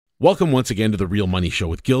Welcome once again to the Real Money Show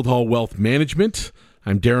with Guildhall Wealth Management.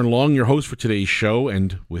 I'm Darren Long, your host for today's show,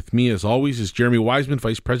 and with me, as always, is Jeremy Wiseman,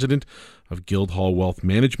 Vice President of Guildhall Wealth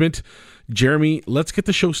Management. Jeremy, let's get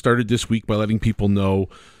the show started this week by letting people know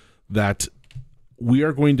that we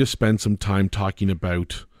are going to spend some time talking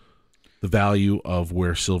about the value of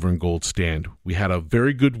where silver and gold stand. We had a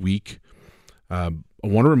very good week. I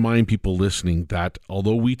want to remind people listening that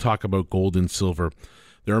although we talk about gold and silver,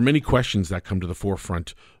 there are many questions that come to the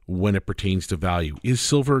forefront when it pertains to value. Is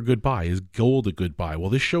silver a good buy? Is gold a good buy? Well,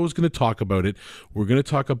 this show is going to talk about it. We're going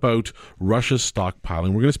to talk about Russia's stockpiling.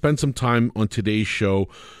 We're going to spend some time on today's show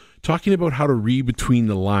talking about how to read between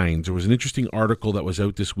the lines. There was an interesting article that was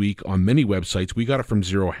out this week on many websites. We got it from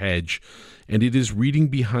Zero Hedge, and it is reading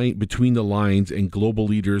between the lines and global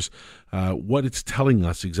leaders, what it's telling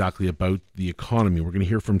us exactly about the economy. We're going to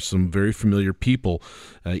hear from some very familiar people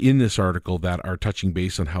in this article that are touching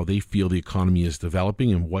base on how they feel the economy is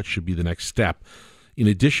developing and what should be the next step. In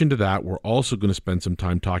addition to that, we're also going to spend some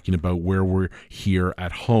time talking about where we're here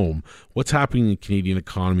at home. What's happening in the Canadian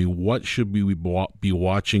economy? What should we be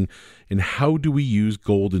watching? And how do we use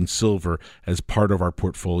gold and silver as part of our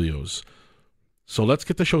portfolios? So let's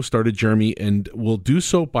get the show started, Jeremy, and we'll do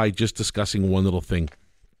so by just discussing one little thing.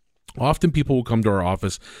 Often people will come to our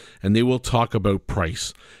office and they will talk about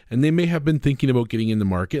price, and they may have been thinking about getting in the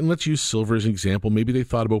market. And let's use silver as an example. Maybe they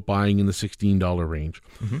thought about buying in the $16 range.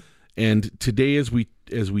 Mm-hmm. And today, as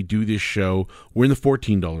we do this show, we're in the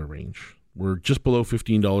 $14 range. We're just below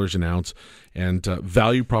 $15 an ounce, and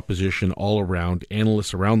value proposition all around.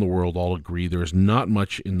 Analysts around the world all agree there is not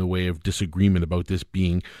much in the way of disagreement about this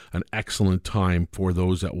being an excellent time for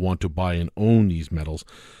those that want to buy and own these metals.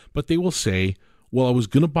 But they will say, well, I was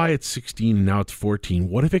going to buy at 16 and now it's 14.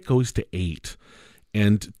 What if it goes to 8?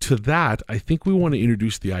 And to that, I think we want to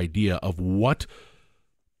introduce the idea of what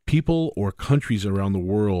people or countries around the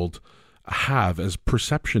world have as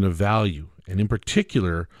perception of value. And in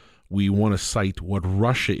particular, we want to cite what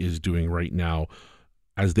Russia is doing right now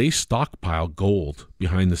as they stockpile gold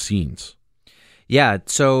behind the scenes. Yeah,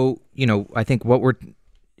 so, I think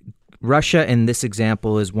Russia in this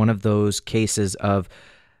example is one of those cases of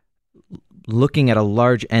looking at a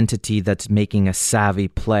large entity that's making a savvy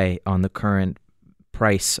play on the current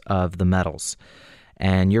price of the metals.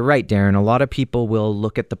 And you're right, Darren, a lot of people will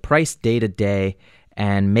look at the price day to day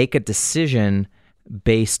and make a decision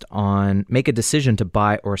to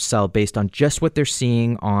buy or sell based on just what they're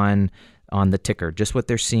seeing on the ticker, just what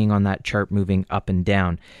they're seeing on that chart moving up and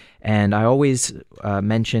down. And I always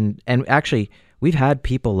mention, and actually we've had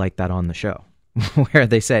people like that on the show where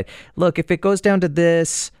they say, look, if it goes down to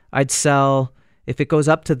this, I'd sell. If it goes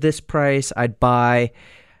up to this price, I'd buy.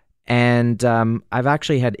 And I've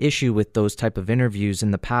actually had issue with those type of interviews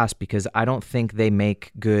in the past because I don't think they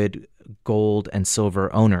make good gold and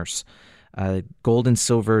silver owners. Gold and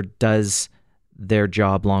silver does their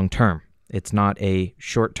job long term. It's not a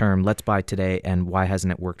short term, let's buy today and why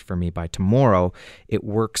hasn't it worked for me by tomorrow. It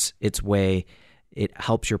works its way. It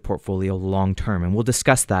helps your portfolio long term. And we'll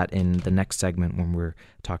discuss that in the next segment when we're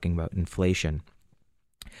talking about inflation.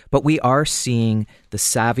 But we are seeing the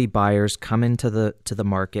savvy buyers come into the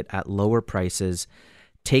market at lower prices,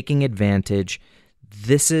 taking advantage.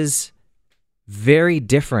 This is very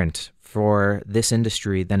different for this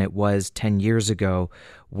industry than it was 10 years ago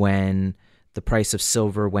when the price of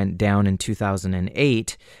silver went down in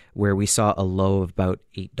 2008, where we saw a low of about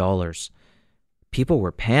 $8. People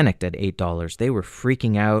were panicked at $8. They were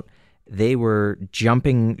freaking out. They were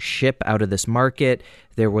jumping ship out of this market.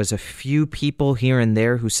 There was a few people here and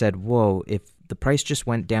there who said, whoa, if the price just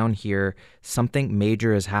went down here, something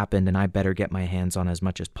major has happened and I better get my hands on as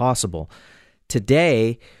much as possible.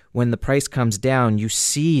 Today, when the price comes down, you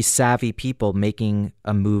see savvy people making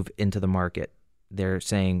a move into the market. They're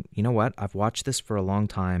saying, you know what, I've watched this for a long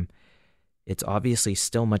time. It's obviously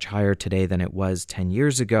still much higher today than it was 10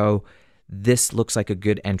 years ago. This looks like a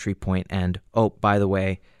good entry point. And, oh, by the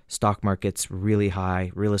way, stock market's really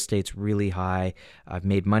high, real estate's really high. I've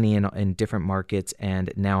made money in different markets,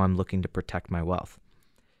 and now I'm looking to protect my wealth.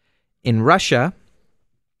 In Russia,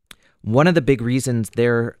 one of the big reasons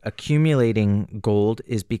they're accumulating gold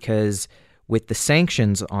is because with the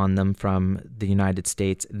sanctions on them from the United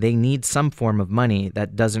States, they need some form of money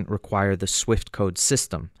that doesn't require the SWIFT code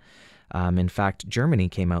system. In fact, Germany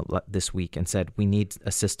came out this week and said we need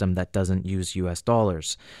a system that doesn't use US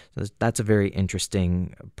dollars. So that's a very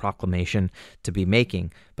interesting proclamation to be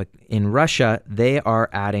making. But in Russia, they are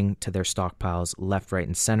adding to their stockpiles left, right,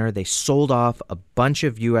 and center. They sold off a bunch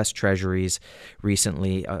of US treasuries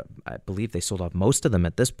recently. I believe they sold off most of them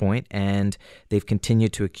at this point, and they've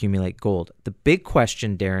continued to accumulate gold. The big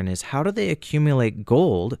question, Darren, is how do they accumulate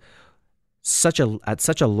gold at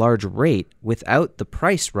such a large rate without the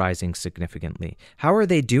price rising significantly? How are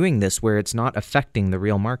they doing this where it's not affecting the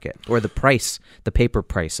real market, or the paper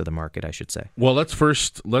price of the market, I should say? Well, let's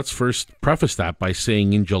first preface that by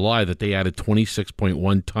saying in July that they added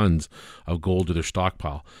 26.1 tons of gold to their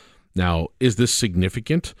stockpile. Now, is this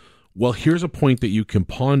significant? Well, here's a point that you can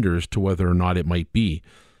ponder as to whether or not it might be.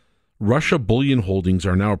 Russia bullion holdings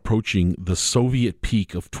are now approaching the Soviet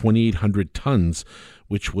peak of 2,800 tons,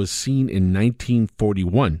 which was seen in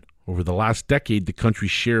 1941. Over the last decade, the country's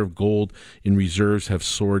share of gold in reserves have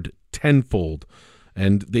soared tenfold.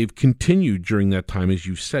 And they've continued during that time, as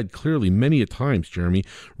you've said clearly many a times, Jeremy,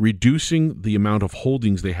 reducing the amount of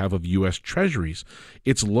holdings they have of U.S. treasuries.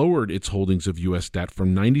 It's lowered its holdings of U.S. debt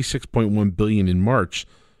from $96.1 billion in March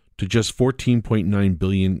to just $14.9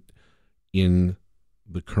 billion in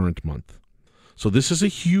the current month. So this is a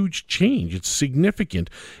huge change. It's significant.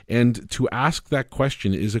 And to ask that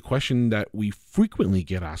question is a question that we frequently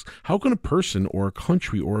get asked. How can a person or a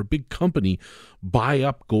country or a big company buy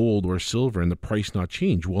up gold or silver and the price not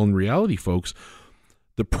change? Well, in reality, folks,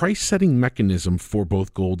 the price-setting mechanism for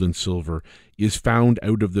both gold and silver is found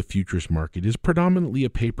out of the futures market. It is predominantly a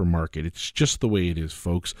paper market. It's just the way it is,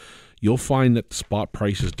 folks. You'll find that the spot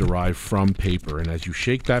price is derived from paper, and as you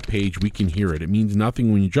shake that page, we can hear it. It means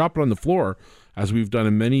nothing when you drop it on the floor, as we've done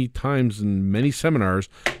in many times in many seminars,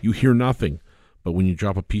 you hear nothing. But when you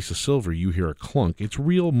drop a piece of silver, you hear a clunk. It's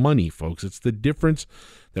real money, folks. It's the difference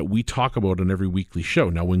that we talk about on every weekly show.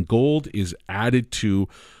 Now, when gold is added to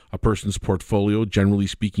a person's portfolio, generally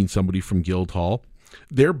speaking, somebody from Guildhall,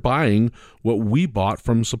 they're buying what we bought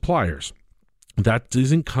from suppliers. That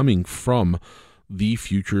isn't coming from the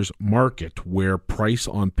futures market where price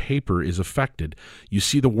on paper is affected. You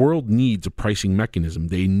see, the world needs a pricing mechanism.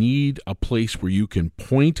 They need a place where you can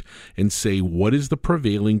point and say, what is the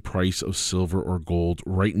prevailing price of silver or gold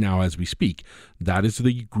right now as we speak? That is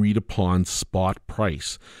the agreed upon spot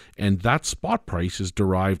price. And that spot price is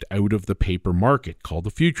derived out of the paper market called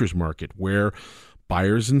the futures market, where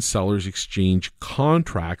buyers and sellers exchange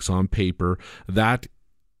contracts on paper that,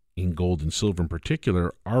 in gold and silver in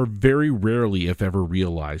particular, are very rarely, if ever,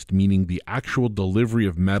 realized, meaning the actual delivery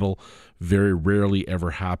of metal very rarely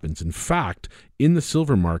ever happens. In fact, in the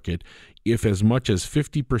silver market, if as much as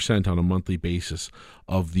 50% on a monthly basis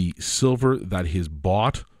of the silver that is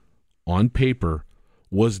bought on paper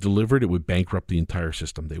was delivered, it would bankrupt the entire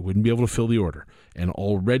system. They wouldn't be able to fill the order. And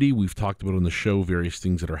already we've talked about on the show various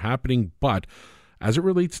things that are happening, but as it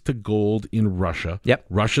relates to gold in Russia,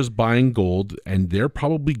 Russia's buying gold, and they're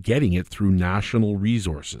probably getting it through national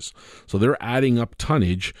resources. So they're adding up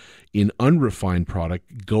tonnage in unrefined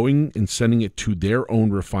product, going and sending it to their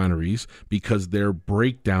own refineries, because their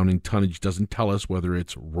breakdown in tonnage doesn't tell us whether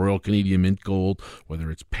it's Royal Canadian Mint gold,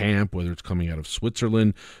 whether it's PAMP, whether it's coming out of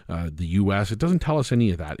Switzerland, the U.S. It doesn't tell us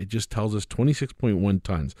any of that. It just tells us 26.1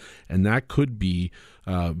 tons. And that could be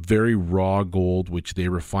very raw gold, which they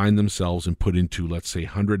refine themselves and put into, let's say,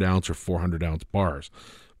 100-ounce or 400-ounce bars.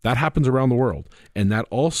 That happens around the world, and that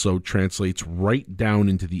also translates right down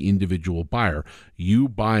into the individual buyer. You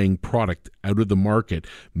buying product out of the market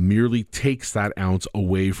merely takes that ounce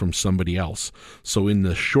away from somebody else. So in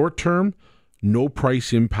the short term, no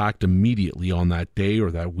price impact immediately on that day or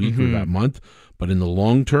that week or that month, but in the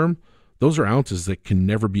long term, those are ounces that can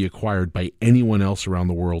never be acquired by anyone else around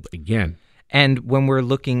the world again. And when we're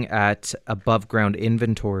looking at above ground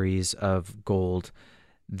inventories of gold,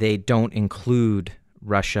 they don't include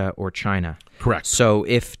Russia or China. Correct. So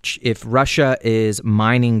if Russia is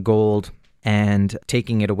mining gold and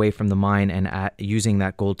taking it away from the mine and using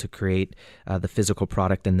that gold to create the physical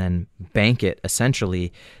product and then bank it,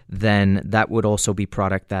 essentially, then that would also be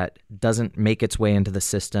product that doesn't make its way into the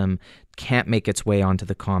system, can't make its way onto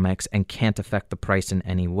the COMEX, and can't affect the price in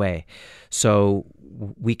any way. So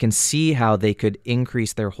we can see how they could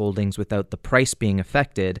increase their holdings without the price being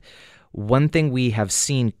affected. One thing we have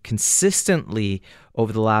seen consistently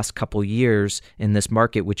over the last couple years in this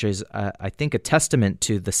market, which is, I think, a testament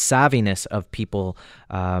to the savviness of people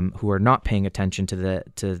who are not paying attention to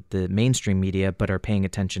the mainstream media, but are paying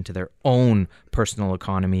attention to their own personal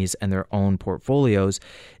economies and their own portfolios,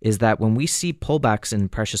 is that when we see pullbacks in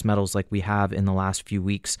precious metals like we have in the last few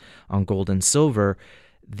weeks on gold and silver,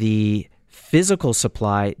 the physical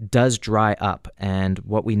supply does dry up. And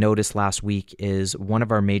what we noticed last week is one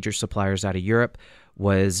of our major suppliers out of Europe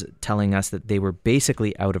was telling us that they were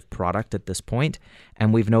basically out of product at this point.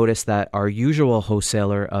 And we've noticed that our usual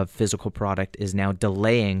wholesaler of physical product is now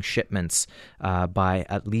delaying shipments by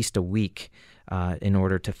at least a week in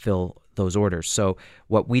order to fill those orders. So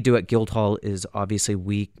what we do at Guildhall is obviously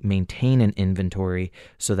we maintain an inventory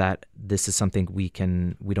so that this is something we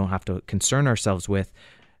don't have to concern ourselves with.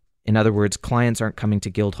 In other words, clients aren't coming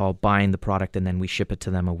to Guildhall buying the product and then we ship it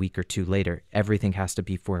to them a week or two later. Everything has to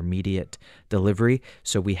be for immediate delivery.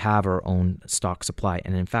 So we have our own stock supply.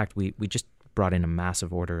 And in fact, we just brought in a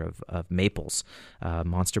massive order of maples,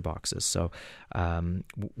 monster boxes. So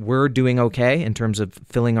we're doing okay in terms of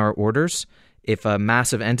filling our orders. If a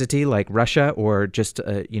massive entity like Russia or just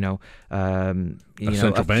a few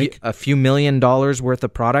 $1 million worth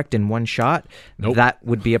of product in one shot, that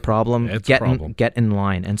would be a problem. Get in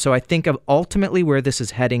line. And so I think of ultimately where this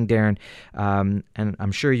is heading, Darren, and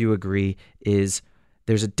I'm sure you agree, is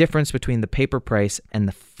there's a difference between the paper price and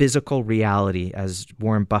the physical reality. As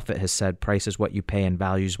Warren Buffett has said, price is what you pay and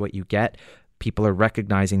value is what you get. People are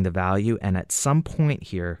recognizing the value, and at some point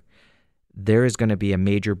here, there is going to be a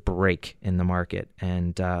major break in the market.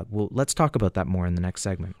 And let's talk about that more in the next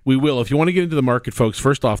segment. We will. If you want to get into the market, folks,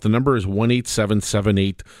 first off, the number is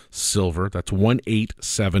 18778-SILVER. That's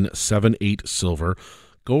 18778-SILVER.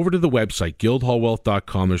 Go over to the website,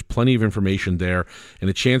 guildhallwealth.com. There's plenty of information there and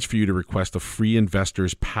a chance for you to request a free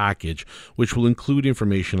investors package, which will include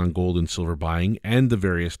information on gold and silver buying and the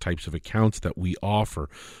various types of accounts that we offer.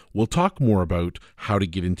 We'll talk more about how to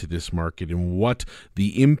get into this market and what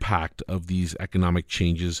the impact of these economic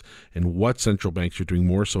changes and what central banks are doing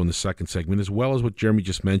more so in the second segment, as well as what Jeremy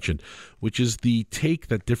just mentioned, which is the take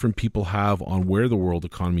that different people have on where the world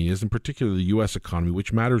economy is, in particular the U.S. economy,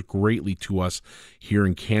 which matters greatly to us here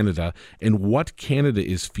in Canada, and what Canada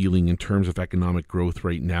is feeling in terms of economic growth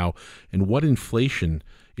right now, and what inflation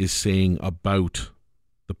is saying about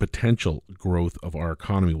the potential growth of our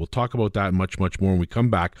economy. We'll talk about that and much, much more when we come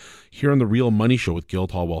back here on The Real Money Show with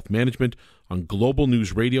Guildhall Wealth Management on Global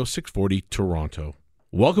News Radio 640 Toronto.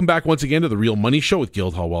 Welcome back once again to The Real Money Show with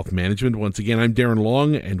Guildhall Wealth Management. Once again, I'm Darren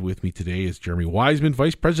Long, and with me today is Jeremy Wiseman,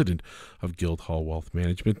 Vice President of Guildhall Wealth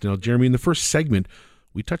Management. Now, Jeremy, in the first segment,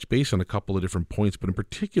 we touched base on a couple of different points, but in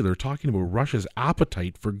particular talking about Russia's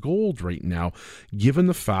appetite for gold right now, given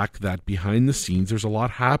the fact that behind the scenes there's a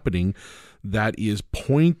lot happening that is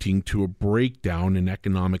pointing to a breakdown in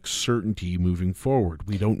economic certainty moving forward.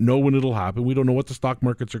 We don't know when it'll happen. We don't know what the stock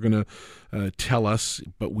markets are going to tell us,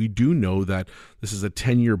 but we do know that this is a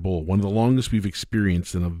 10-year bull, one of the longest we've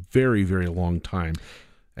experienced in a very, very long time.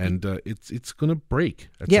 And it's going to break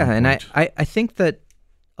at some point. And I think that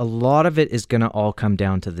a lot of it is going to all come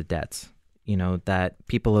down to the debts, that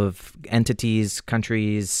people of entities,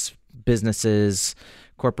 countries, businesses,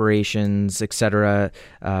 corporations, etc.,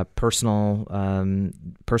 personal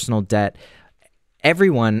debt.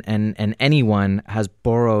 Everyone and anyone has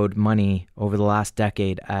borrowed money over the last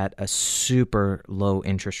decade at a super low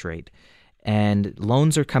interest rate. And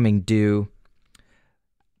loans are coming due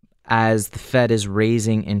as the Fed is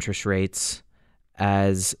raising interest rates,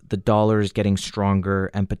 as the dollar is getting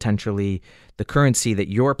stronger, and potentially the currency that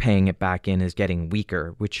you're paying it back in is getting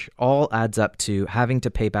weaker, which all adds up to having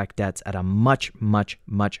to pay back debts at a much, much,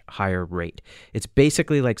 much higher rate. It's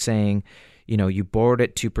basically like saying, you borrowed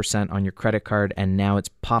at 2% on your credit card and now it's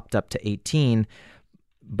popped up to 18%,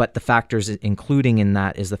 but the factors including in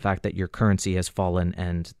that is the fact that your currency has fallen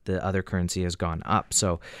and the other currency has gone up.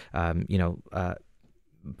 So, I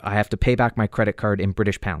have to pay back my credit card in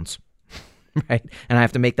British pounds. Right. And I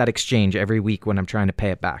have to make that exchange every week when I'm trying to pay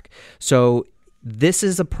it back. So this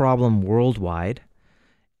is a problem worldwide.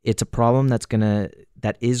 It's a problem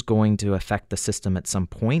that is going to affect the system at some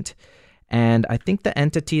point. And I think the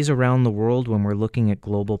entities around the world, when we're looking at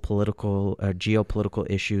global political, geopolitical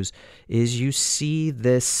issues, is you see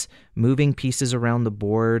this moving pieces around the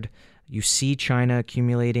board. You see China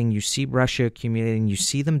accumulating, you see Russia accumulating, you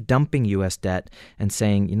see them dumping U.S. debt and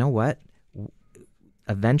saying, you know what?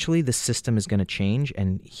 Eventually, the system is going to change,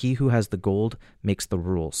 and he who has the gold makes the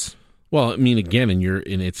rules. Well, I mean, again,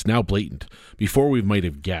 and it's now blatant. Before we might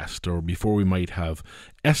have guessed, or before we might have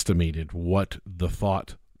estimated what the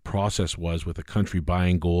thought process was with a country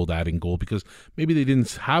buying gold, adding gold, because maybe they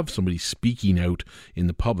didn't have somebody speaking out in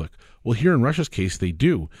the public. Well, here in Russia's case, they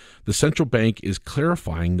do. The central bank is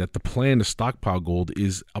clarifying that the plan to stockpile gold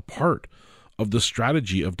is a part of the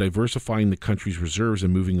strategy of diversifying the country's reserves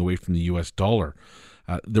and moving away from the U.S. dollar.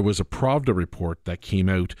 There was a Pravda report that came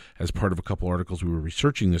out as part of a couple articles we were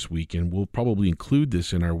researching this week, and we'll probably include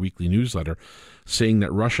this in our weekly newsletter, saying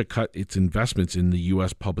that Russia cut its investments in the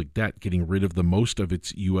U.S. public debt, getting rid of the most of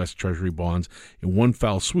its U.S. Treasury bonds in one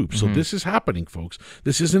foul swoop. So this is happening, folks.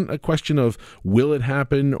 This isn't a question of will it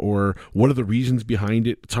happen or what are the reasons behind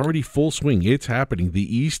it. It's already full swing. It's happening.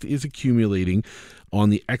 The East is accumulating on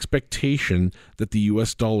the expectation that the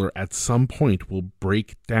U.S. dollar at some point will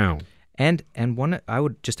break down. And I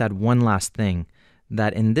would just add one last thing,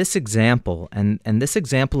 that in this example, and this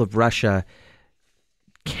example of Russia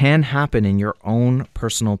can happen in your own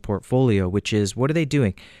personal portfolio, which is, what are they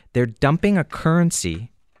doing? They're dumping a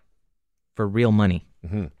currency for real money.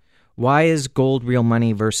 Mm-hmm. Why is gold real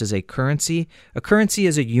money versus a currency? A currency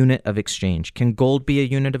is a unit of exchange. Can gold be a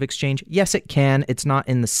unit of exchange? Yes, it can. It's not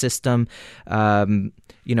in the system. Some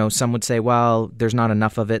would say, well, there's not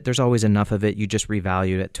enough of it. There's always enough of it. You just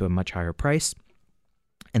revalue it to a much higher price.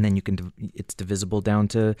 And then it's divisible down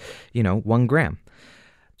to, 1 gram.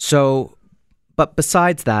 So, but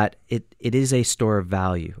besides that, it is a store of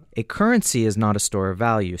value. A currency is not a store of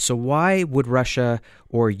value. So why would Russia,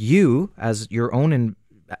 or you as your own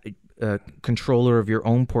controller of your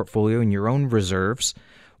own portfolio and your own reserves,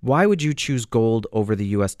 why would you choose gold over the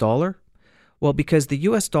U.S. dollar? Well, because the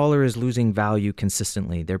U.S. dollar is losing value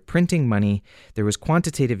consistently. They're printing money. There was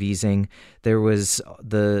quantitative easing. There was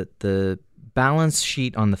the balance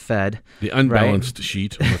sheet on the Fed. The unbalanced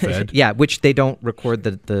sheet on the Fed. Yeah, which they don't record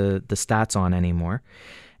the stats on anymore.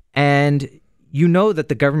 And you know that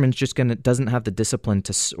the government's just doesn't have the discipline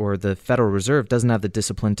or the Federal Reserve doesn't have the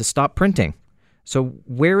discipline to stop printing. So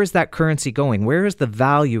where is that currency going? Where is the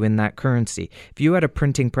value in that currency? If you had a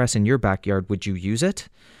printing press in your backyard, would you use it?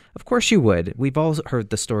 Of course you would. We've all heard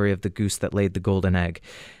the story of the goose that laid the golden egg.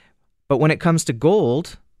 But when it comes to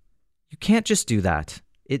gold, you can't just do that.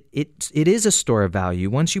 It is a store of value.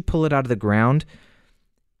 Once you pull it out of the ground,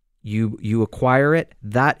 you acquire it.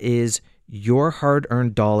 That is your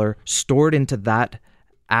hard-earned dollar stored into that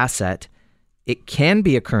asset. It can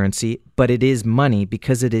be a currency, but it is money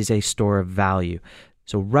because it is a store of value.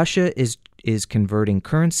 So Russia is converting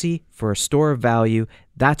currency for a store of value.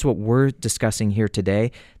 That's what we're discussing here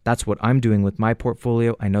today. That's what I'm doing with my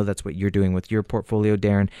portfolio. I know that's what you're doing with your portfolio,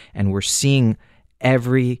 Darren. And we're seeing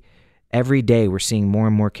every day, we're seeing more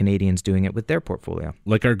and more Canadians doing it with their portfolio.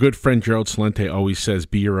 Like our good friend Gerald Celente always says,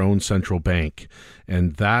 be your own central bank.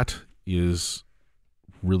 And that is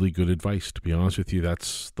really good advice, to be honest with you.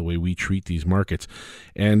 That's the way we treat these markets.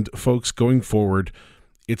 And folks, going forward,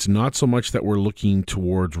 it's not so much that we're looking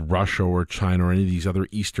towards Russia or China or any of these other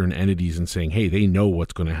Eastern entities and saying, hey, they know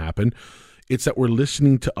what's going to happen. It's that we're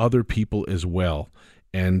listening to other people as well.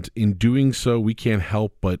 And in doing so, we can't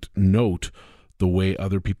help but note the way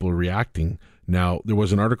other people are reacting. Now, there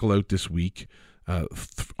was an article out this week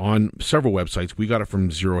on several websites. We got it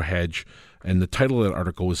from Zero Hedge, and the title of that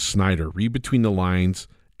article was Snyder, Read Between the Lines,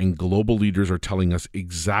 and Global Leaders Are Telling Us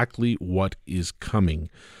Exactly What Is Coming.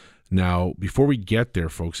 Now, before we get there,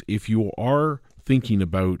 folks, if you are thinking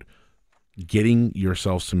about getting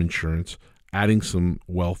yourself some insurance, adding some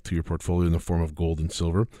wealth to your portfolio in the form of gold and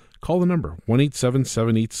silver, call the number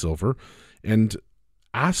 1-877-8-SILVER and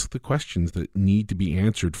ask the questions that need to be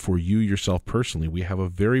answered for you yourself personally. We have a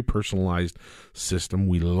very personalized system.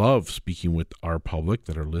 We love speaking with our public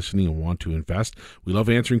that are listening and want to invest. We love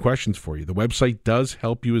answering questions for you. The website does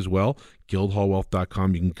help you as well,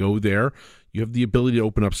 guildhallwealth.com. You can go there. You have the ability to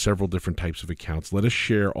open up several different types of accounts. Let us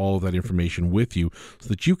share all of that information with you so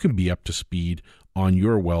that you can be up to speed on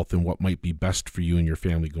your wealth and what might be best for you and your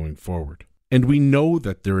family going forward. And we know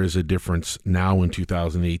that there is a difference now in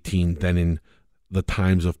 2018 than in the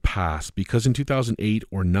times of past, because in 2008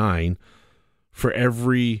 or 9, for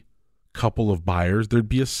every couple of buyers, there'd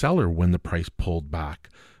be a seller when the price pulled back.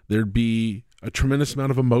 There'd be a tremendous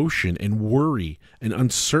amount of emotion and worry and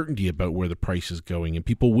uncertainty about where the price is going. And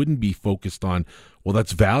people wouldn't be focused on, well,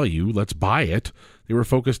 that's value, let's buy it. They were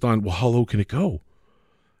focused on, well, how low can it go?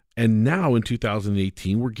 And now in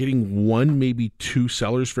 2018, we're getting 1, maybe 2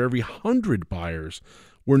 sellers for every 100 buyers.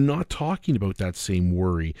 We're not talking about that same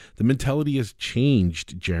worry. The mentality has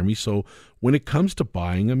changed, Jeremy. So when it comes to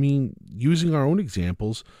buying, I mean, using our own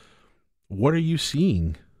examples, what are you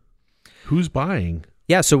seeing? Who's buying?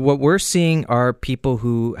 Yeah, so what we're seeing are people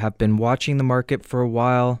who have been watching the market for a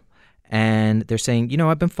while, and they're saying,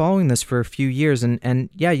 I've been following this for a few years, and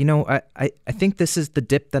yeah, I think this is the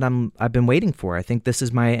dip that I've been waiting for. I think this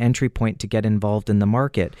is my entry point to get involved in the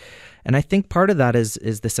market. And I think part of that is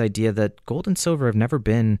this idea that gold and silver have never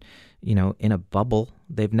been, in a bubble.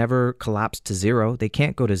 They've never collapsed to zero. They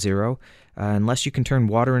can't go to zero unless you can turn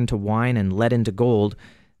water into wine and lead into gold.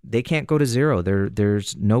 they can't go to zero.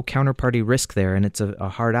 There's no counterparty risk there, and it's a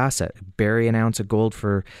hard asset. Bury an ounce of gold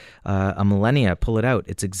for a millennia, pull it out.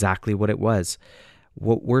 It's exactly what it was.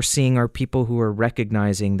 What we're seeing are people who are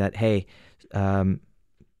recognizing that, hey,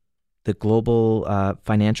 the global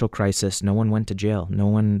financial crisis, no one went to jail. No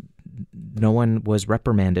one was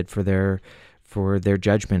reprimanded for their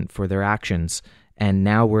judgment, for their actions. And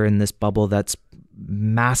now we're in this bubble that's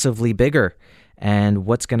massively bigger. And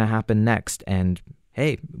what's going to happen next? And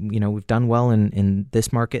hey, we've done well in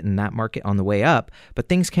this market and that market on the way up, but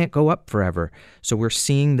things can't go up forever. So we're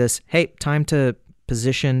seeing this, hey, time to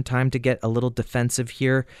position, time to get a little defensive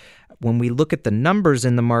here. When we look at the numbers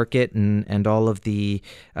in the market and all of the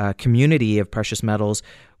community of precious metals,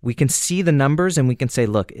 we can see the numbers and we can say,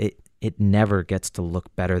 look, it never gets to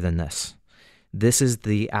look better than this. This is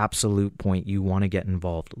the absolute point you want to get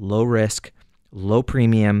involved. Low risk, low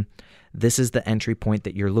premium. This is the entry point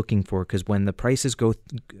that you're looking for, because when the prices go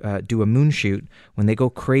do a moonshoot, when they go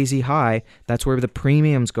crazy high, that's where the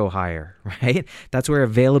premiums go higher, right? That's where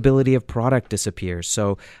availability of product disappears.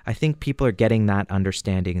 So I think people are getting that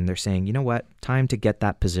understanding, and they're saying, you know what, time to get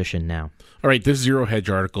that position now. All right, this Zero Hedge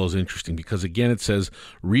article is interesting because, again, it says,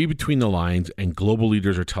 read between the lines, and global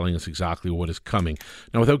leaders are telling us exactly what is coming.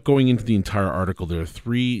 Now, without going into the entire article, there are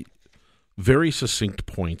three very succinct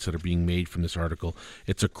points that are being made from this article.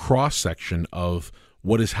 It's a cross-section of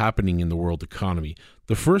what is happening in the world economy.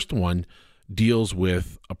 The first one deals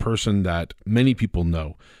with a person that many people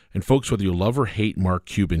know. And folks, whether you love or hate Mark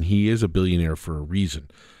Cuban, he is a billionaire for a reason.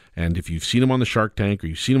 And if you've seen him on the Shark Tank or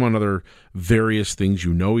you've seen him on other various things,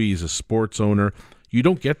 he's a sports owner. You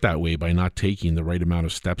don't get that way by not taking the right amount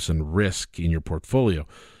of steps and risk in your portfolio.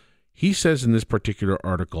 He says in this particular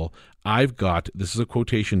article, this is a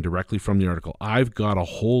quotation directly from the article, I've got a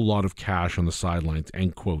whole lot of cash on the sidelines,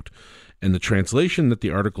 end quote. And the translation that the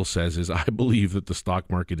article says is, I believe that the stock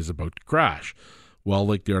market is about to crash. Well,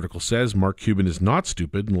 like the article says, Mark Cuban is not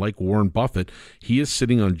stupid, and like Warren Buffett, he is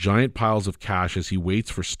sitting on giant piles of cash as he waits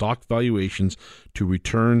for stock valuations to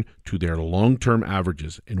return to their long-term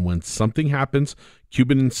averages. And when something happens,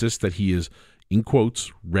 Cuban insists that he is, in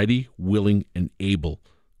quotes, ready, willing, and able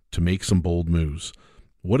to make some bold moves.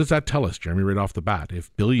 What does that tell us, Jeremy, right off the bat?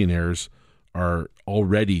 If billionaires are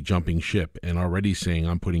already jumping ship and already saying,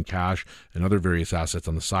 I'm putting cash and other various assets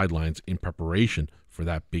on the sidelines in preparation for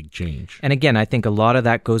that big change. And again, I think a lot of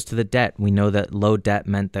that goes to the debt. We know that low debt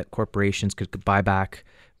meant that corporations could buy back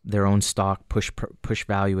their own stock, push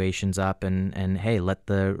valuations up, and hey, let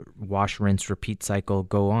the wash, rinse, repeat cycle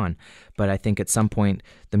go on. But I think at some point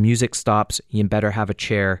the music stops. You better have a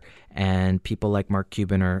chair, and people like Mark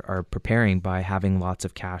Cuban are preparing by having lots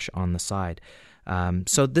of cash on the side.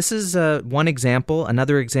 So this is one example.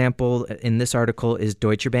 Another example in this article is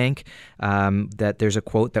Deutsche Bank, that there's a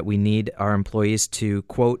quote that we need our employees to,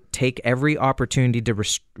 quote, take every opportunity to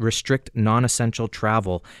restrict non-essential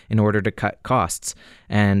travel in order to cut costs.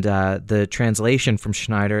 And the translation from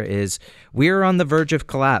Schneider is, we are on the verge of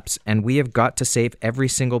collapse, and we have got to save every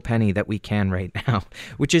single penny that we can right now,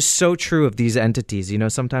 which is so true of these entities.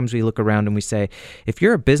 Sometimes we look around and we say, if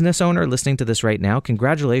you're a business owner listening to this right now,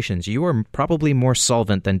 congratulations. You are probably more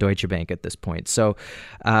solvent than Deutsche Bank at this point. So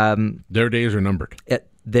their days are numbered.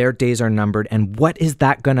 Their days are numbered. And what is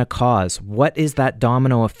that going to cause? What is that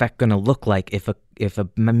domino effect going to look like if a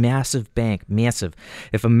massive bank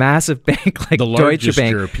like Deutsche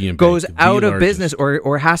Bank European goes bank, out of business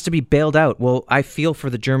or has to be bailed out? Well, I feel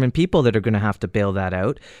for the German people that are going to have to bail that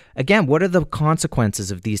out. Again, what are the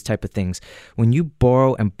consequences of these type of things? When you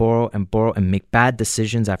borrow and borrow and borrow and make bad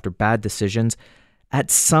decisions after bad decisions,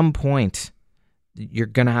 at some point you're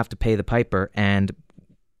going to have to pay the piper. And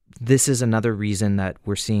this is another reason that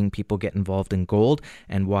we're seeing people get involved in gold,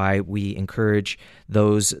 and why we encourage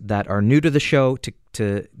those that are new to the show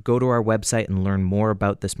to go to our website and learn more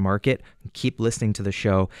about this market. Keep listening to the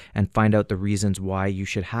show and find out the reasons why you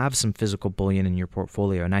should have some physical bullion in your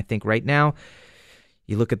portfolio. And I think right now,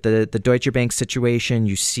 you look at the Deutsche Bank situation,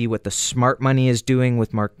 you see what the smart money is doing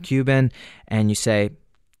with Mark Cuban, and you say,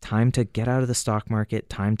 time to get out of the stock market,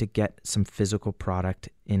 time to get some physical product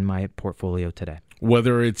in my portfolio today.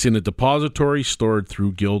 Whether it's in a depository stored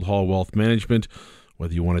through Guildhall Wealth Management,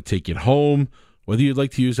 whether you want to take it home, whether you'd like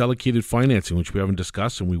to use allocated financing, which we haven't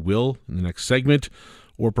discussed and we will in the next segment,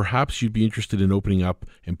 or perhaps you'd be interested in opening up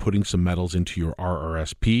and putting some metals into your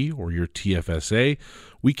RRSP or your TFSA,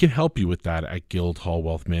 we can help you with that at Guildhall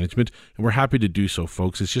Wealth Management, and we're happy to do so,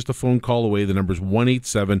 folks. It's just a phone call away. The number is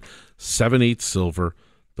 1-877-78-SILVER.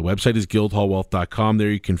 The website is guildhallwealth.com. There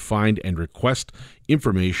you can find and request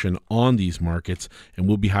information on these markets, and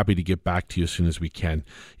we'll be happy to get back to you as soon as we can.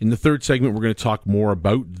 In the third segment, we're going to talk more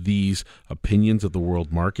about these opinions of the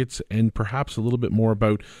world markets and perhaps a little bit more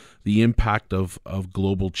about the impact of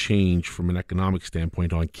global change from an economic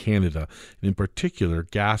standpoint on Canada, and in particular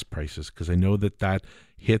gas prices, because I know that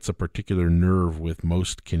hits a particular nerve with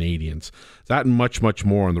most Canadians. That and much, much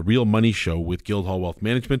more on The Real Money Show with Guildhall Wealth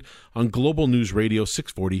Management on Global News Radio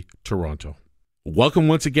 640 Toronto. Welcome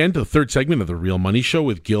once again to the third segment of The Real Money Show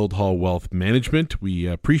with Guildhall Wealth Management. We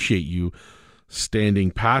appreciate you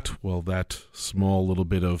standing pat while that small little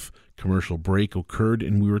bit of commercial break occurred.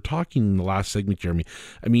 And we were talking in the last segment, Jeremy.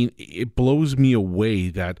 I mean, it blows me away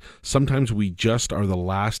that sometimes we just are the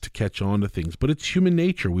last to catch on to things, but it's human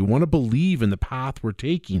nature. We want to believe in the path we're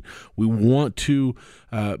taking. We want to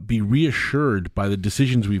be reassured by the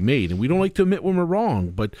decisions we've made. And we don't like to admit when we're wrong.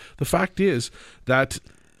 But the fact is that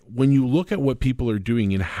when you look at what people are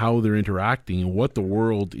doing and how they're interacting and what the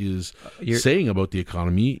world is saying about the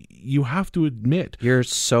economy, you have to admit. You're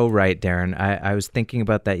so right, Darren. I was thinking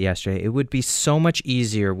about that yesterday. It would be so much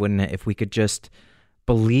easier, wouldn't it, if we could just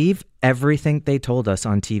believe everything they told us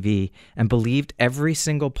on TV and believed every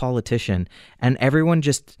single politician, and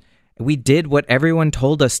we did what everyone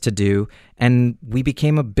told us to do, and we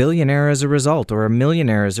became a billionaire as a result, or a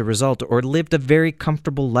millionaire as a result, or lived a very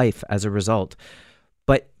comfortable life as a result.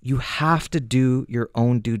 But you have to do your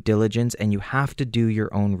own due diligence and you have to do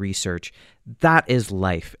your own research. That is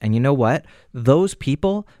life. And you know what? Those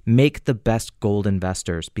people make the best gold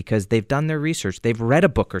investors because they've done their research. They've read a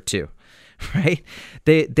book or two, right?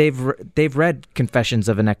 They've read Confessions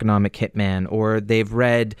of an Economic Hitman, or they've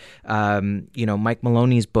read Mike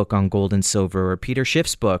Maloney's book on gold and silver, or Peter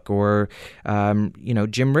Schiff's book, or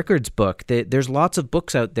Jim Rickard's book. There's lots of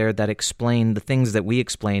books out there that explain the things that we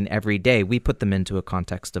explain every day. We put them into a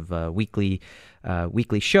context of a weekly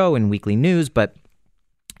show and weekly news, but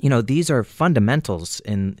these are fundamentals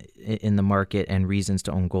in the market and reasons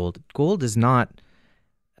to own gold. Gold is not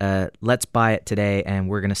let's buy it today and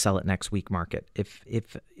we're going to sell it next week market.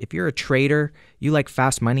 If you're a trader, you like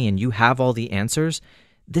fast money and you have all the answers,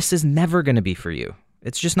 this is never going to be for you.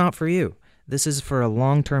 It's just not for you. This is for a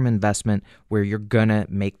long-term investment where you're going to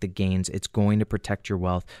make the gains. It's going to protect your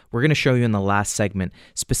wealth. We're going to show you in the last segment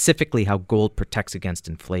specifically how gold protects against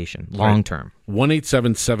inflation long-term.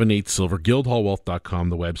 1-877-8-SILVER, guildhallwealth.com,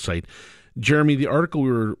 the website. Jeremy, the article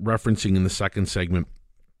we were referencing in the second segment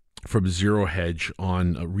from Zero Hedge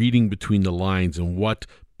on reading between the lines and what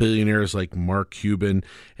billionaires like Mark Cuban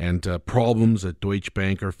and problems that Deutsche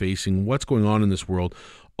Bank are facing, what's going on in this world,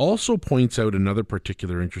 also points out another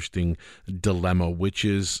particular interesting dilemma, which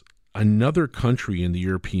is another country in the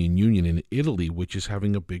European Union, in Italy, which is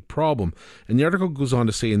having a big problem. And the article goes on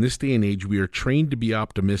to say, in this day and age, we are trained to be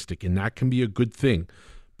optimistic, and that can be a good thing.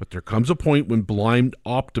 But there comes a point when blind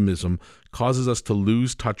optimism causes us to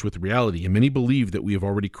lose touch with reality, and many believe that we have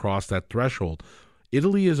already crossed that threshold.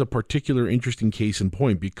 Italy is a particular interesting case in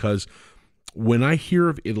point because when I hear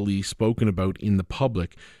of Italy spoken about in the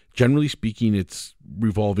public, generally speaking, it's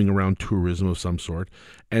revolving around tourism of some sort,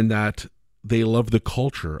 and that they love the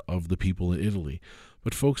culture of the people in Italy.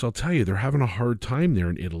 But folks, I'll tell you, they're having a hard time there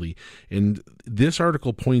in Italy. And this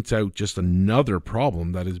article points out just another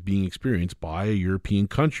problem that is being experienced by a European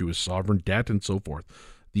country with sovereign debt and so forth.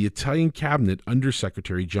 The Italian cabinet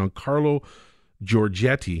undersecretary Giancarlo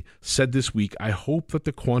Giorgetti said this week, "I hope that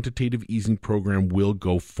the quantitative easing program will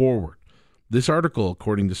go forward." This article,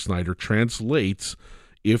 according to Snyder, translates,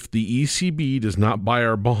 if the ECB does not buy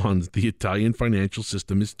our bonds, the Italian financial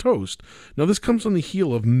system is toast. Now, this comes on the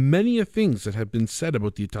heel of many things that have been said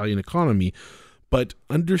about the Italian economy, but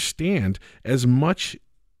understand, as much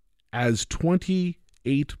as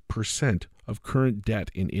 28% of current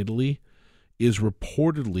debt in Italy is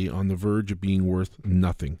reportedly on the verge of being worth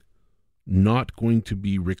nothing, not going to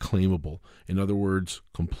be reclaimable. In other words,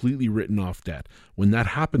 completely written off debt. When that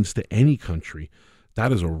happens to any country,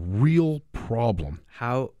 that is a real problem.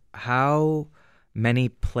 How many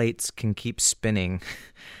plates can keep spinning,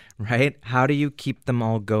 right? How do you keep them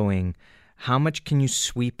all going? How much can you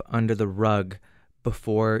sweep under the rug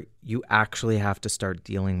before you actually have to start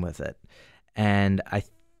dealing with it? And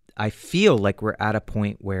I feel like we're at a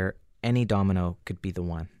point where any domino could be the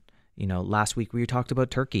one. Last week we talked about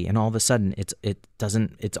Turkey, and all of a sudden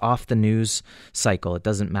it's off the news cycle. It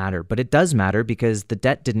doesn't matter, but it does matter because the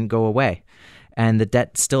debt didn't go away. And the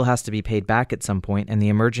debt still has to be paid back at some point, and the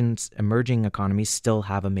emerging economies still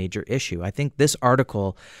have a major issue. I think this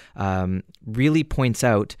article really points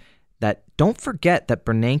out that don't forget that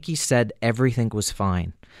Bernanke said everything was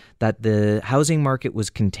fine, that the housing market was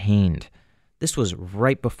contained. This was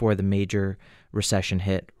right before the major recession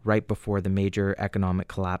hit, right before the major economic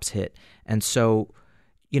collapse hit. And so,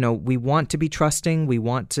 we want to be trusting, we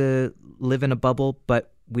want to live in a bubble,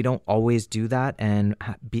 but we don't always do that. And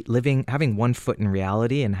having one foot in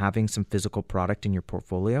reality and having some physical product in your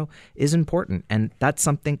portfolio is important. And that's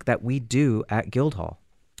something that we do at Guildhall.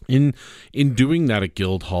 In doing that at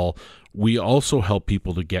Guildhall, we also help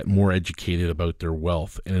people to get more educated about their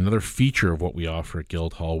wealth. And another feature of what we offer at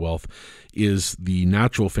Guildhall Wealth is the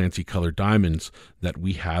natural fancy color diamonds that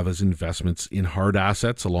we have as investments in hard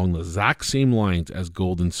assets along the exact same lines as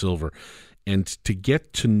gold and silver. And to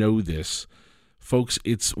get to know this, folks,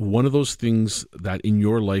 it's one of those things that in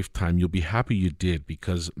your lifetime you'll be happy you did,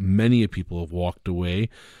 because many people have walked away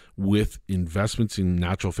with investments in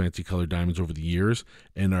natural fancy color diamonds over the years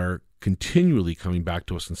and are continually coming back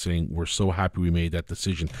to us and saying, we're so happy we made that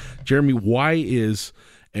decision. Jeremy, why is,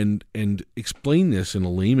 and explain this in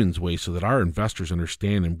a layman's way so that our investors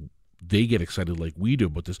understand and they get excited like we do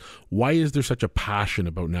about this. Why is there such a passion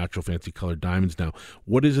about natural fancy colored diamonds now?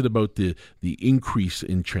 What is it about the increase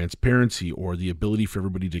in transparency or the ability for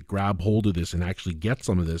everybody to grab hold of this and actually get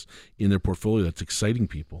some of this in their portfolio that's exciting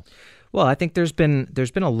people? Well, I think there's been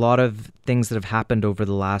a lot of things that have happened over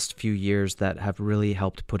the last few years that have really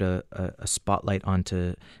helped put a spotlight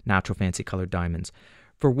onto natural fancy colored diamonds.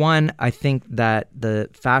 For one, I think that the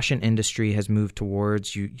fashion industry has moved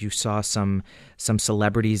towards, you saw some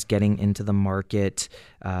celebrities getting into the market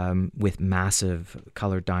with massive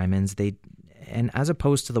colored diamonds. And as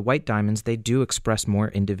opposed to the white diamonds, they do express more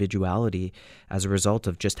individuality as a result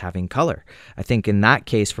of just having color. I think in that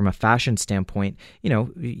case, from a fashion standpoint,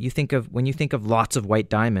 when you think of lots of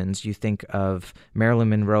white diamonds, you think of Marilyn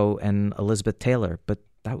Monroe and Elizabeth Taylor, but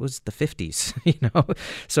that was the 50s,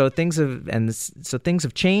 So things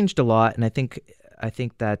have changed a lot, and I think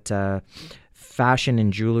that fashion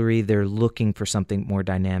and jewelry, they're looking for something more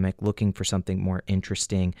dynamic, looking for something more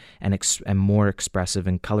interesting and more expressive,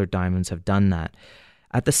 and colored diamonds have done that.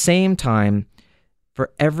 At the same time,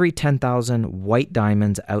 for every 10,000 white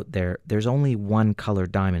diamonds out there, there's only one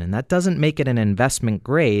colored diamond, and that doesn't make it an investment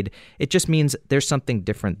grade. It just means there's something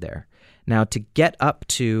different there. Now, to get up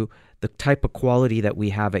to the type of quality that we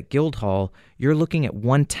have at Guildhall, you're looking at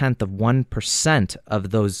 0.1% of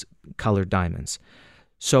those colored diamonds.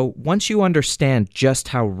 So once you understand just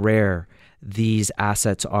how rare these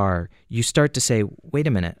assets are, you start to say, wait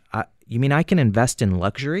a minute, you mean I can invest in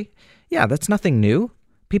luxury? Yeah, that's nothing new.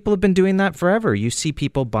 People have been doing that forever. You see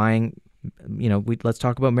people buying, let's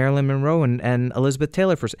talk about Marilyn Monroe and Elizabeth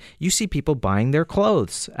Taylor first. You see people buying their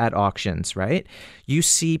clothes at auctions, right? You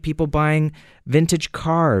see people buying vintage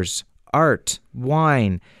cars, art,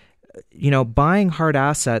 wine. Buying hard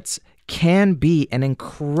assets can be an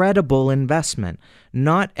incredible investment.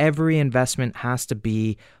 Not every investment has to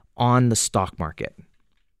be on the stock market,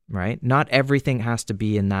 right? Not everything has to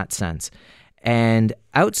be in that sense. And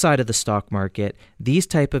outside of the stock market, these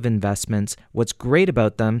type of investments, what's great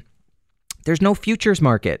about them, there's no futures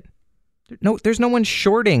market. There's no one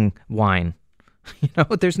shorting wine.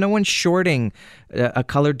 There's no one shorting a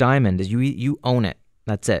colored diamond. You own it.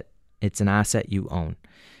 That's it. It's an asset you own.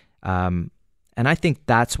 And I think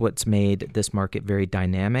that's what's made this market very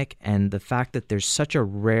dynamic. And the fact that there's such a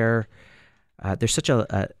rare, there's such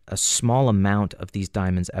a small amount of these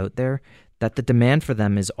diamonds out there, that the demand for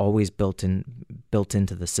them is always built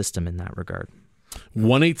into the system in that regard.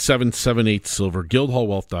 1-877-8-SILVER,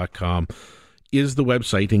 guildhallwealth.com is the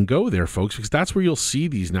website, and go there, folks, because that's where you'll see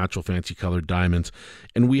these natural fancy colored diamonds.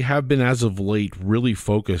 And we have been, as of late, really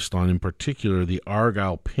focused on, in particular, the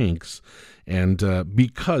Argyle pinks. And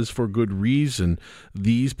because, for good reason,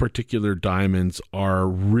 these particular diamonds are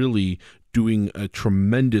really doing a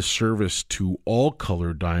tremendous service to all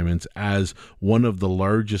colored diamonds, as one of the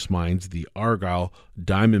largest mines, the Argyle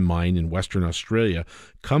Diamond Mine in Western Australia,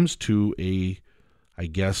 comes to a,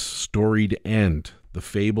 storied end. The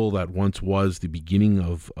fable that once was the beginning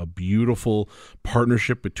of a beautiful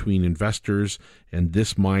partnership between investors and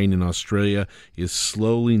this mine in Australia is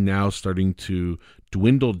slowly now starting to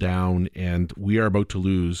dwindle down, and we are about to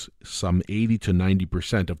lose some 80 to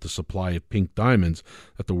 90% of the supply of pink diamonds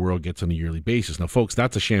that the world gets on a yearly basis. Now, folks,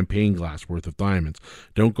 that's a champagne glass worth of diamonds.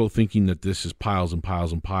 Don't go thinking that this is piles and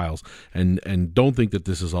piles and piles, and don't think that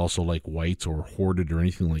this is also like whites or hoarded or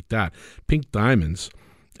anything like that. Pink diamonds,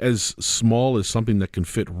 as small as something that can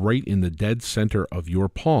fit right in the dead center of your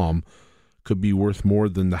palm, could be worth more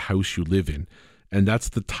than the house you live in. And that's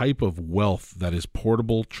the type of wealth that is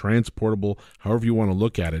portable, transportable, however you want to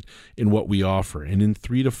look at it, in what we offer. And in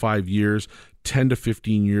 3 to 5 years, 10 to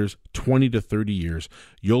 15 years, 20 to 30 years,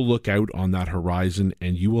 you'll look out on that horizon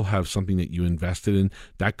and you will have something that you invested in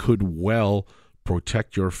that could well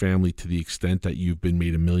protect your family to the extent that you've been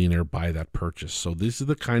made a millionaire by that purchase. So this is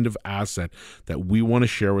the kind of asset that we want to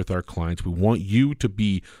share with our clients. We want you to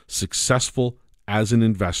be successful as an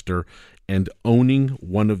investor, and owning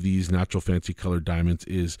one of these natural fancy colored diamonds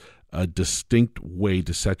is a distinct way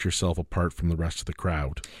to set yourself apart from the rest of the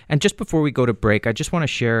crowd. And just before we go to break, I just want to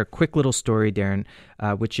share a quick little story, Darren,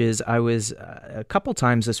 which is I was a couple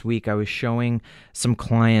times this week, I was showing some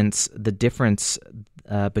clients the difference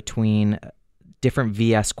between different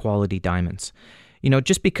VS quality diamonds. You know,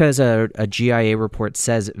 just because a GIA report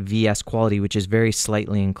says VS quality, which is very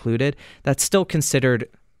slightly included, that's still considered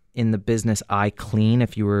in the business eye clean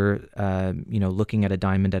if you were, looking at a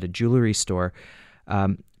diamond at a jewelry store.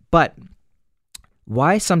 But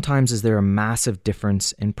why sometimes is there a massive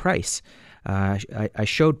difference in price? I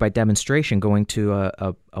showed by demonstration going to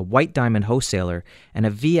a white diamond wholesaler, and a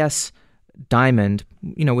VS diamond,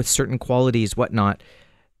 with certain qualities, whatnot,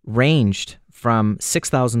 ranged from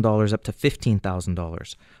 $6,000 up to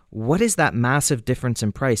 $15,000. What is that massive difference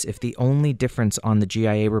in price if the only difference on the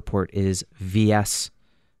GIA report is VS?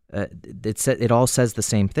 It all says the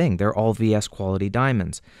same thing. They're all VS quality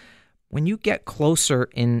diamonds. When you get closer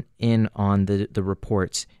in on the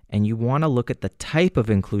reports and you want to look at the type of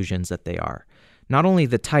inclusions that they are, not only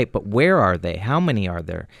the type, but where are they? How many are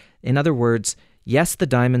there? In other words, yes, the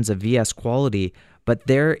diamond's a VS quality, but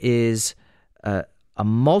there is a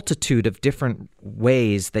multitude of different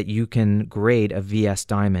ways that you can grade a VS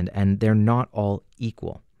diamond, and they're not all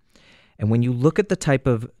equal. And when you look at the type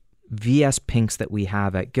of VS pinks that we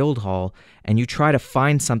have at Guildhall and you try to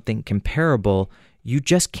find something comparable, you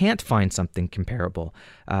just can't find something comparable.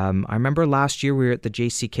 I remember last year we were at the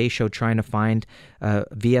JCK show trying to find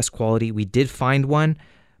VS quality. We did find one,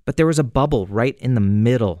 but there was a bubble right in the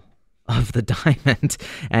middle of the diamond,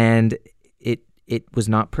 and it was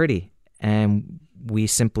not pretty. And we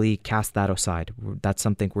simply cast that aside. That's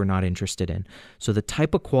something we're not interested in. So the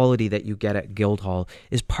type of quality that you get at Guildhall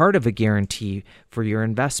is part of a guarantee for your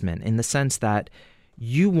investment, in the sense that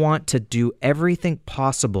you want to do everything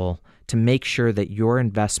possible to make sure that your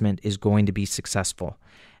investment is going to be successful.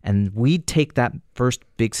 And we take that first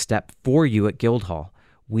big step for you at Guildhall.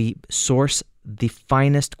 We source the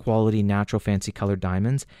finest quality natural fancy colored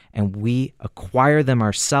diamonds, and we acquire them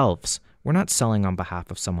ourselves. We're not selling on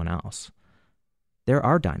behalf of someone else. They're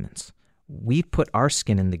our diamonds. We put our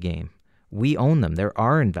skin in the game. We own them. They're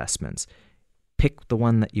our investments. Pick the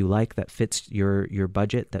one that you like, that fits your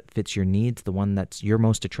budget, that fits your needs, the one that's you're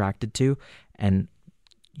most attracted to, and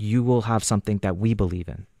you will have something that we believe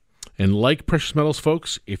in. And like precious metals,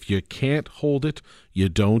 folks, if you can't hold it, you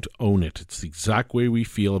don't own it. It's the exact way we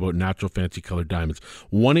feel about natural fancy colored diamonds.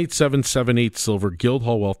 1-877-8-SILVER,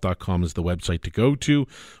 guildhallwealth.com is the website to go to.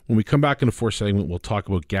 When we come back in the fourth segment, we'll talk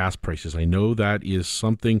about gas prices. I know that is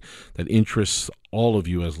something that interests all of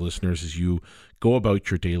you as listeners as you go about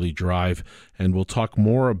your daily drive. And we'll talk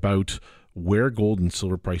more about where gold and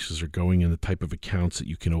silver prices are going and the type of accounts that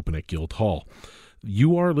you can open at Guildhall.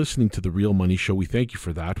 You are listening to The Real Money Show. We thank you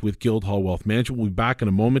for that with Guildhall Wealth Management. We'll be back in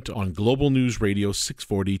a moment on Global News Radio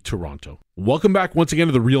 640 Toronto. Welcome back once again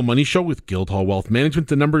to The Real Money Show with Guildhall Wealth Management.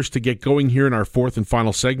 The numbers to get going here in our fourth and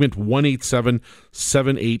final segment,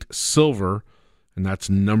 1-877-78-SILVER. And that's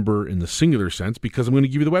number in the singular sense, because I'm going to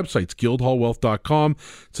give you the website. It's guildhallwealth.com.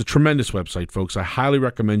 It's a tremendous website, folks. I highly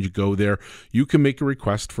recommend you go there. You can make a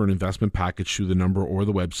request for an investment package through the number or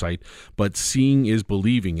the website, but seeing is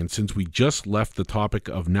believing. And since we just left the topic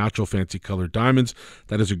of natural fancy colored diamonds,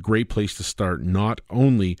 that is a great place to start, not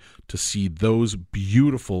only to see those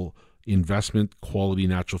beautiful investment quality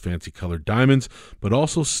natural fancy colored diamonds, but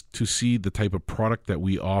also to see the type of product that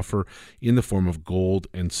we offer in the form of gold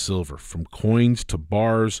and silver, from coins to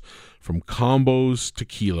bars, from combos to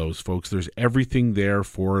kilos. Folks, there's everything there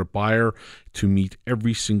for a buyer to meet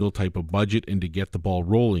every single type of budget and to get the ball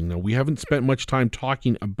rolling. Now, we haven't spent much time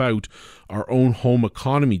talking about our own home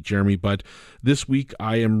economy, Jeremy, but this week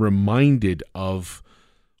I am reminded of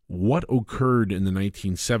what occurred in the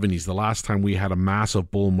 1970s, the last time we had a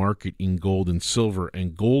massive bull market in gold and silver,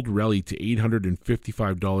 and gold rallied to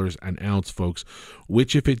 $855 an ounce, folks,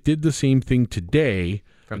 which if it did the same thing today,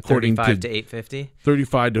 from 35 to 850?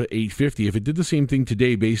 35 to 850. If it did the same thing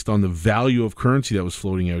today based on the value of currency that was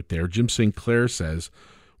floating out there, Jim St. Clair says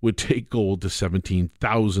would take gold to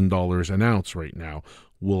 $17,000 an ounce right now.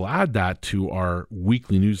 We'll add that to our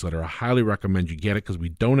weekly newsletter. I highly recommend you get it because we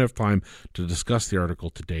don't have time to discuss the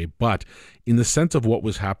article today. But in the sense of what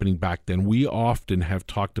was happening back then, we often have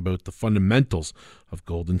talked about the fundamentals of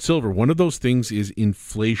gold and silver. One of those things is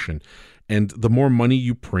inflation. And the more money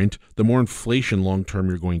you print, the more inflation long-term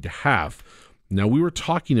you're going to have. Now, we were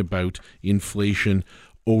talking about inflation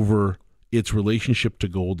over its relationship to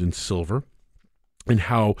gold and silver, and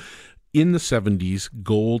how in the 70s,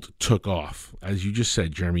 gold took off. As you just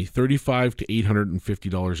said, Jeremy, $35 to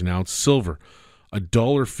 $850 an ounce. Silver,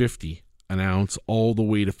 $1.50 an ounce, all the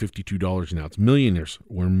way to $52 an ounce. Millionaires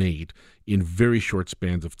were made in very short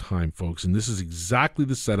spans of time, folks. And this is exactly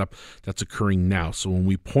the setup that's occurring now. So when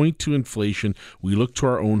we point to inflation, we look to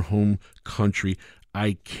our own home country.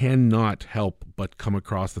 I cannot help but come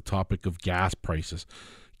across the topic of gas prices.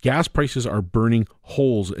 Gas prices are burning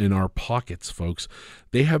holes in our pockets, folks.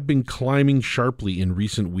 They have been climbing sharply in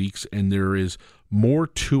recent weeks, and there is more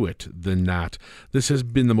to it than that. This has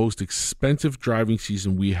been the most expensive driving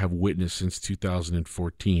season we have witnessed since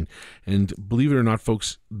 2014. And believe it or not,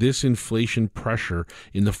 folks, this inflation pressure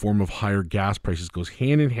in the form of higher gas prices goes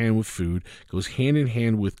hand in hand with food, goes hand in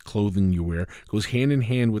hand with clothing you wear, goes hand in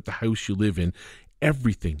hand with the house you live in.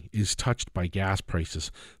 Everything is touched by gas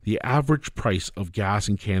prices. The average price of gas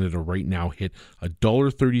in Canada right now hit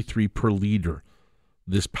 $1.33 per liter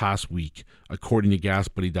this past week, according to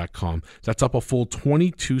GasBuddy.com. That's up a full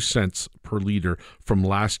 22 cents per liter from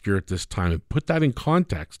last year at this time. And put that in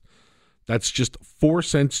context, that's just 4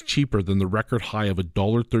 cents cheaper than the record high of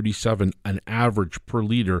 $1.37 an average per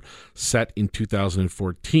liter set in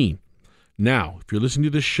 2014. Now, if you're listening to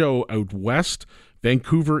this show out west,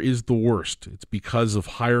 Vancouver is the worst. It's because of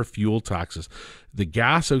higher fuel taxes. The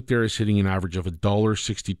gas out there is hitting an average of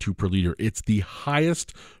 $1.62 per liter. It's the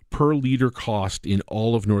highest per liter cost in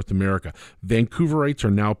all of North America. Vancouverites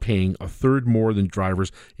are now paying a third more than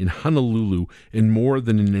drivers in Honolulu and more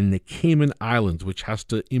than in the Cayman Islands, which has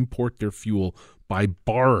to import their fuel by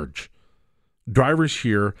barge. Drivers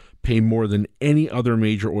here pay more than any other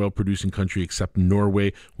major oil-producing country except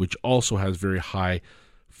Norway, which also has very high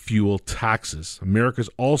fuel taxes. America's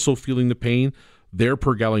also feeling the pain. Their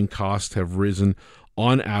per gallon costs have risen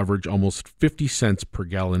on average almost 50 cents per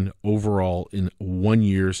gallon overall in 1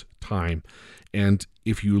 year's time. And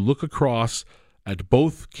if you look across at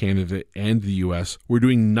both Canada and the U.S., we're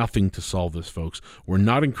doing nothing to solve this, folks. We're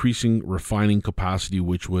not increasing refining capacity,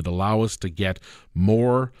 which would allow us to get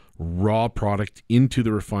more raw product into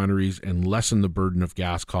the refineries and lessen the burden of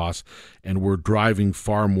gas costs. And we're driving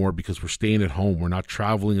far more because we're staying at home. We're not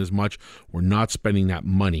traveling as much. We're not spending that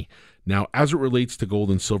money. Now, as it relates to gold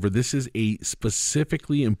and silver, this is a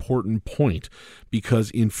specifically important point because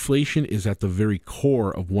inflation is at the very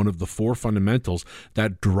core of one of the four fundamentals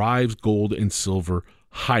that drives gold and silver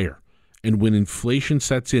higher. And when inflation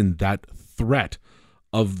sets in, that threat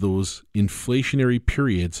of those inflationary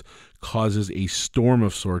periods causes a storm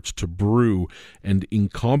of sorts to brew, and in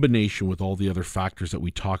combination with all the other factors that we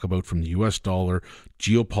talk about from the US dollar,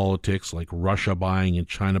 geopolitics like Russia buying and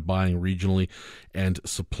China buying regionally, and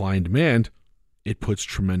supply and demand, it puts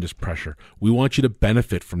tremendous pressure. We want you to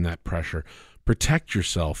benefit from that pressure. Protect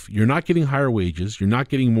yourself. You're not getting higher wages. You're not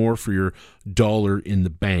getting more for your dollar in the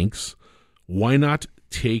banks. Why not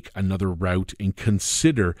take another route and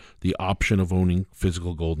consider the option of owning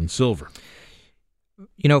physical gold and silver?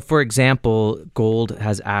 You know, for example, gold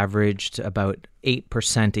has averaged about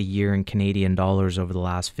 8% a year in Canadian dollars over the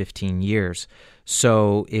last 15 years.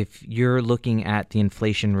 So if you're looking at the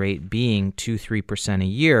inflation rate being 2-3% a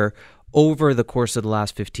year over the course of the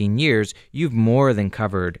last 15 years, you've more than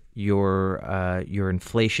covered your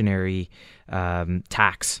inflationary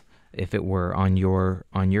tax, if it were, on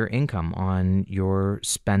your income, on your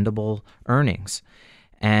spendable earnings.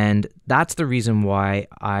 And that's the reason why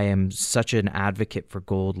I am such an advocate for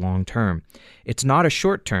gold long term. It's not a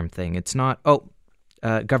short term thing. It's not,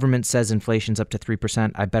 government says inflation's up to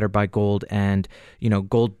 3%. I better buy gold, and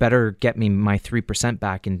gold better get me my 3%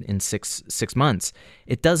 back in six months.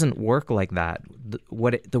 It doesn't work like that.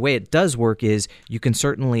 The way it does work is you can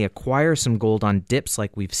certainly acquire some gold on dips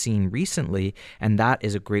like we've seen recently, and that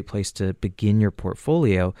is a great place to begin your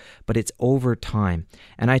portfolio, but it's over time.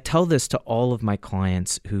 And I tell this to all of my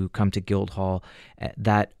clients who come to Guildhall,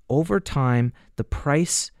 that over time, the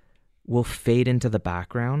price will fade into the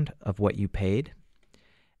background of what you paid.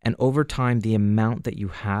 And over time, the amount that you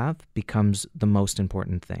have becomes the most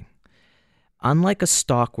important thing. Unlike a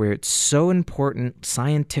stock where it's so important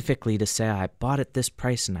scientifically to say, I bought at this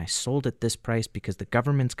price and I sold at this price because the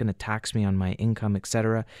government's going to tax me on my income,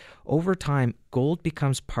 etc. Over time, gold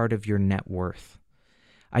becomes part of your net worth.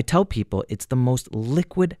 I tell people it's the most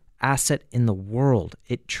liquid asset in the world.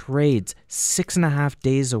 It trades 6.5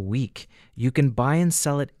 days a week. You can buy and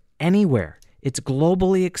sell it anywhere. It's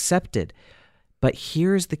globally accepted. But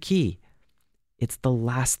here's the key. It's the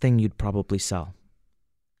last thing you'd probably sell.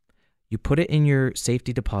 You put it in your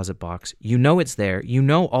safety deposit box. You know it's there. You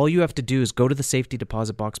know all you have to do is go to the safety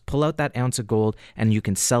deposit box, pull out that ounce of gold, and you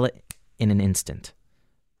can sell it in an instant.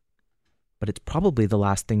 but it's probably the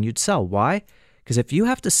last thing you'd sell. Why? Because if you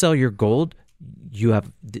have to sell your gold,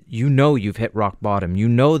 you've hit rock bottom. You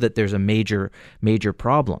know that there's a major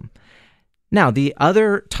problem. Now, the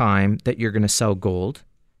other time that you're going to sell gold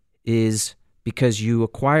is because you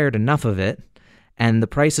acquired enough of it and the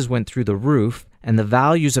prices went through the roof and the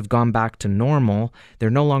values have gone back to normal. They're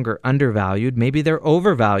no longer undervalued. Maybe they're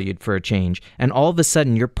overvalued for a change. And all of a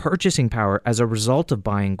sudden, your purchasing power as a result of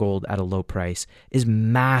buying gold at a low price is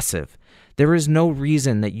massive. There is no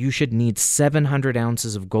reason that you should need 700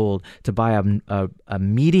 ounces of gold to buy a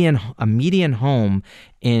median home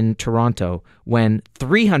in Toronto when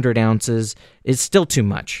 300 ounces is still too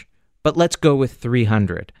much. But let's go with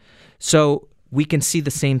 300. So we can see the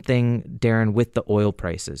same thing, Darren, with the oil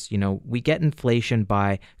prices. We get inflation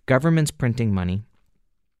by governments printing money,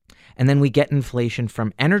 and then we get inflation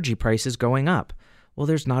from energy prices going up. Well,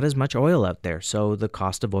 there's not as much oil out there, so the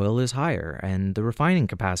cost of oil is higher, and the refining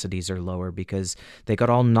capacities are lower because they got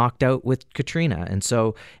all knocked out with Katrina. And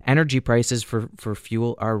so energy prices for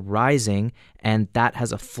fuel are rising, and that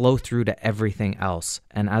has a flow through to everything else.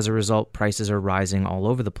 And as a result, prices are rising all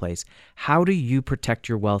over the place. How do you protect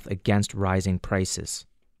your wealth against rising prices,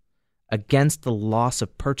 against the loss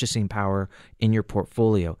of purchasing power in your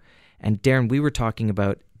portfolio? And Darren, we were talking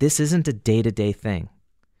about this isn't a day-to-day thing.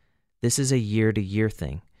 This is a year-to-year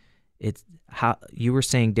thing. It's how you were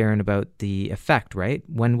saying, Darren, about the effect, right?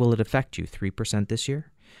 When will it affect you? 3% this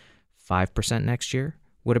year? 5% next year?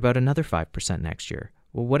 What about another 5% next year?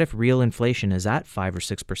 Well, what if real inflation is at 5 or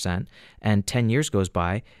 6% and 10 years goes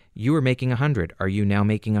by, you were making 100. Are you now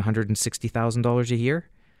making $160,000 a year?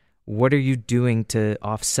 What are you doing to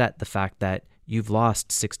offset the fact that you've lost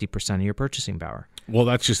 60% of your purchasing power? Well,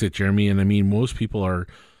 that's just it, Jeremy. And I mean, most people are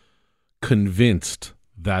convinced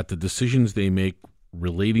that the decisions they make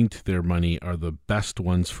relating to their money are the best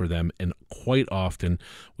ones for them. And quite often,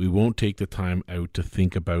 we won't take the time out to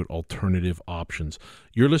think about alternative options.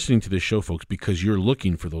 You're listening to this show, folks, because you're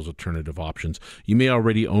looking for those alternative options. You may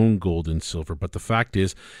already own gold and silver, but the fact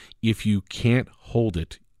is, if you can't hold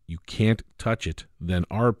it, you can't touch it, then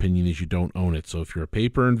our opinion is you don't own it. So if you're a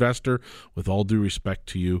paper investor, with all due respect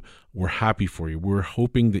to you, we're happy for you. We're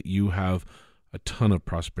hoping that you have a ton of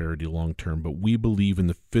prosperity long term, but we believe in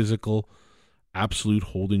the physical, absolute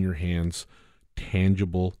hold in your hands,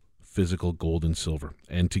 tangible physical gold and silver.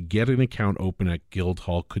 And to get an account open at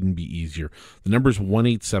Guildhall couldn't be easier. The number is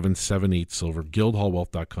 1-877-8-SILVER.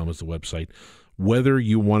 Guildhallwealth.com is the website. Whether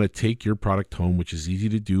you want to take your product home, which is easy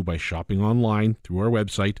to do by shopping online through our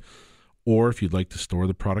website, or if you'd like to store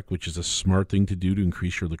the product, which is a smart thing to do to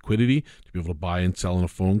increase your liquidity, to be able to buy and sell in a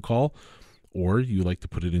phone call, or you like to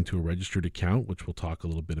put it into a registered account, which we'll talk a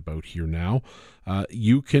little bit about here now,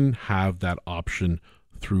 you can have that option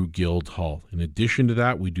through Guildhall. In addition to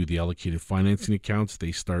that, we do the allocated financing accounts.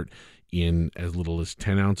 They start in as little as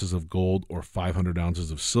 10 ounces of gold or 500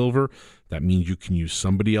 ounces of silver. That means you can use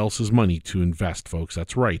somebody else's money to invest, folks.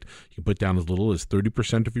 That's right. You can put down as little as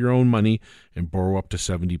 30% of your own money and borrow up to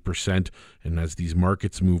 70%. And as these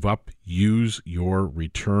markets move up, use your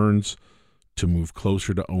returns to move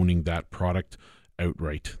closer to owning that product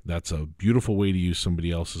outright. That's a beautiful way to use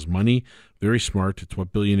somebody else's money. Very smart. It's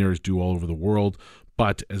what billionaires do all over the world.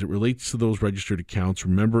 But as it relates to those registered accounts,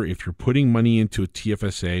 remember, if you're putting money into a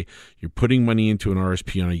TFSA, you're putting money into an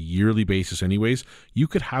RSP on a yearly basis anyways, you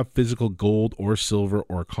could have physical gold or silver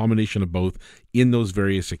or a combination of both in those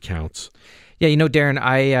various accounts. Yeah,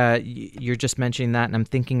 Darren, you're just mentioning that, and I'm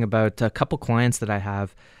thinking about a couple clients that I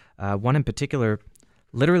have. One in particular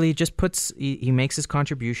literally just he makes his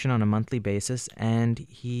contribution on a monthly basis and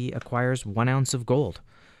he acquires 1 ounce of gold.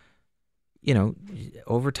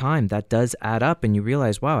 Over time that does add up and you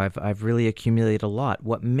realize, wow, I've really accumulated a lot.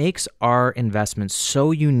 What makes our investments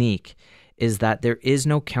so unique is that there is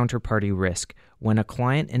no counterparty risk. When a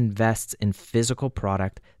client invests in physical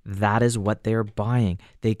product, that is what they're buying.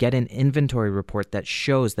 They get an inventory report that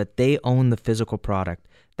shows that they own the physical product.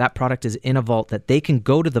 That product is in a vault that they can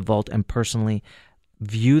go to the vault and personally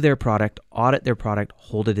view their product, audit their product,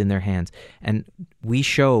 hold it in their hands. And we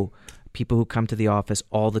show people who come to the office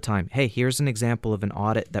all the time, hey, here's an example of an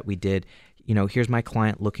audit that we did. Here's my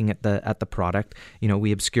client looking at the product.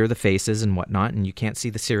 We obscure the faces and whatnot, and you can't see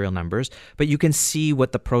the serial numbers, but you can see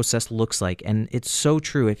what the process looks like. And it's so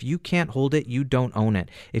true. If you can't hold it, you don't own it.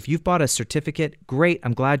 If you've bought a certificate, great.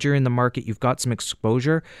 I'm glad you're in the market. You've got some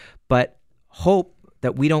exposure, but hope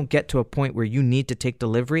that we don't get to a point where you need to take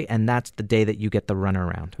delivery, and that's the day that you get the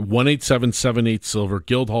runaround. 1-877-8-SILVER.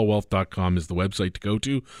 Guildhallwealth.com is the website to go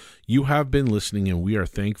to. You have been listening, and we are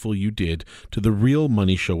thankful you did, to The Real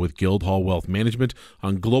Money Show with Guildhall Wealth Management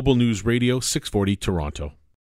on Global News Radio 640 Toronto.